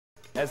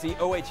As the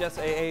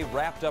OHSAA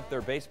wrapped up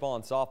their baseball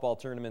and softball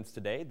tournaments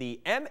today,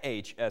 the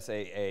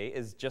MHSAA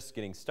is just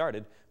getting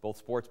started. Both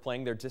sports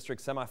playing their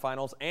district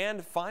semifinals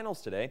and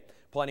finals today.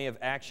 Plenty of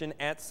action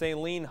at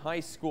Saline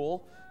High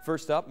School.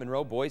 First up,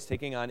 Monroe boys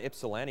taking on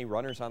Ypsilanti.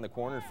 Runners on the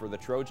corner for the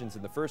Trojans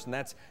in the first, and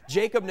that's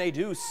Jacob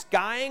Nadeau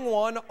skying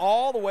one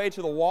all the way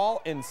to the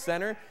wall in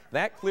center.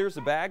 That clears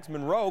the bags.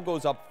 Monroe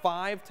goes up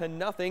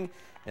 5-0,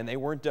 and they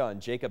weren't done.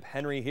 Jacob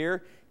Henry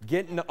here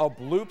getting a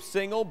bloop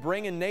single,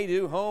 bringing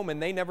Nadeau home,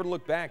 and they never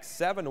look back.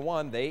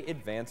 7-1, they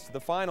advance to the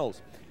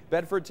finals.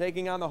 Bedford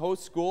taking on the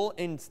host school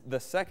in the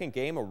second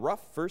game. A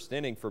rough first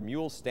inning for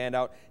Mules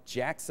standout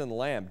Jackson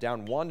Lamb.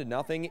 Down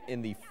 1-0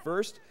 in the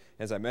first.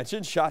 As I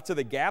mentioned, shot to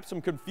the gap.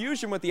 Some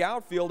confusion with the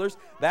outfielders.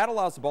 That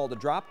allows the ball to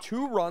drop.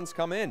 2 runs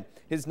come in.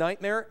 His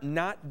nightmare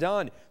not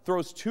done.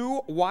 Throws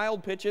 2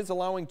 wild pitches,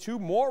 allowing 2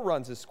 more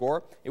runs to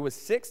score. It was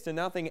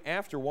 6-0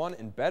 after 1,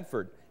 and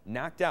Bedford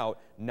knocked out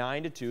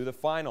 9-2 the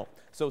final.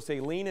 So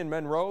Saline and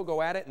Monroe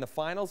go at it in the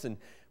finals, and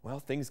well,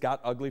 things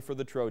got ugly for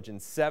the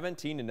Trojans.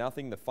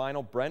 17-0 the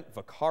final. Brent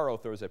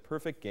Vaccaro throws a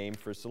perfect game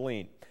for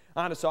Saline.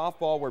 On to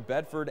softball, where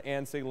Bedford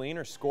and Saline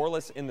are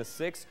scoreless in the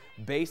 6th.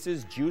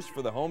 Bases juice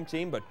for the home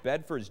team, but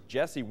Bedford's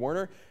Jessi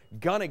Werner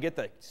gonna get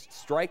the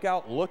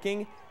strikeout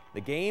looking.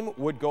 The game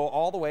would go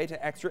all the way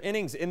to extra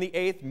innings. In the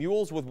 8th,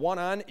 Mules with 1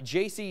 on.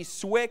 J.C.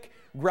 Swick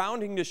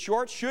grounding to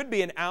short, should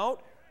be an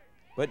out.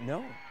 But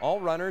no, all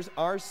runners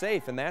are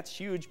safe, and that's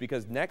huge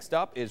because next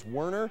up is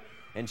Werner,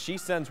 and she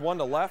sends one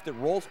to left. It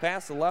rolls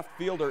past the left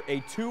fielder,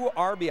 a 2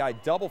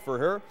 RBI double for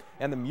her,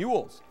 and the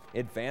Mules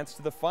advance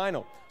to the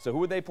final. So who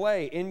would they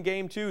play in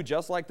Game 2?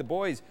 Just like the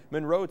boys,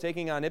 Monroe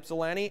taking on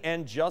Ypsilanti,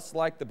 and just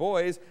like the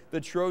boys, the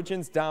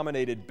Trojans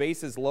dominated.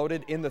 Bases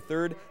loaded in the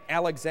 3rd.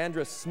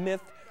 Alexandra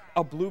Smith,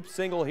 a bloop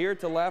single here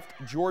to left.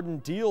 Jordan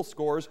Deal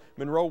scores.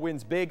 Monroe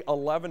wins big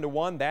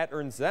 11-1. That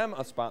earns them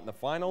a spot in the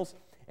finals.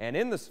 And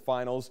in the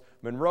finals,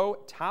 Monroe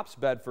tops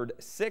Bedford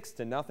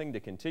 6-0 to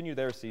continue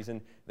their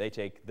season. They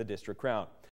take the district crown.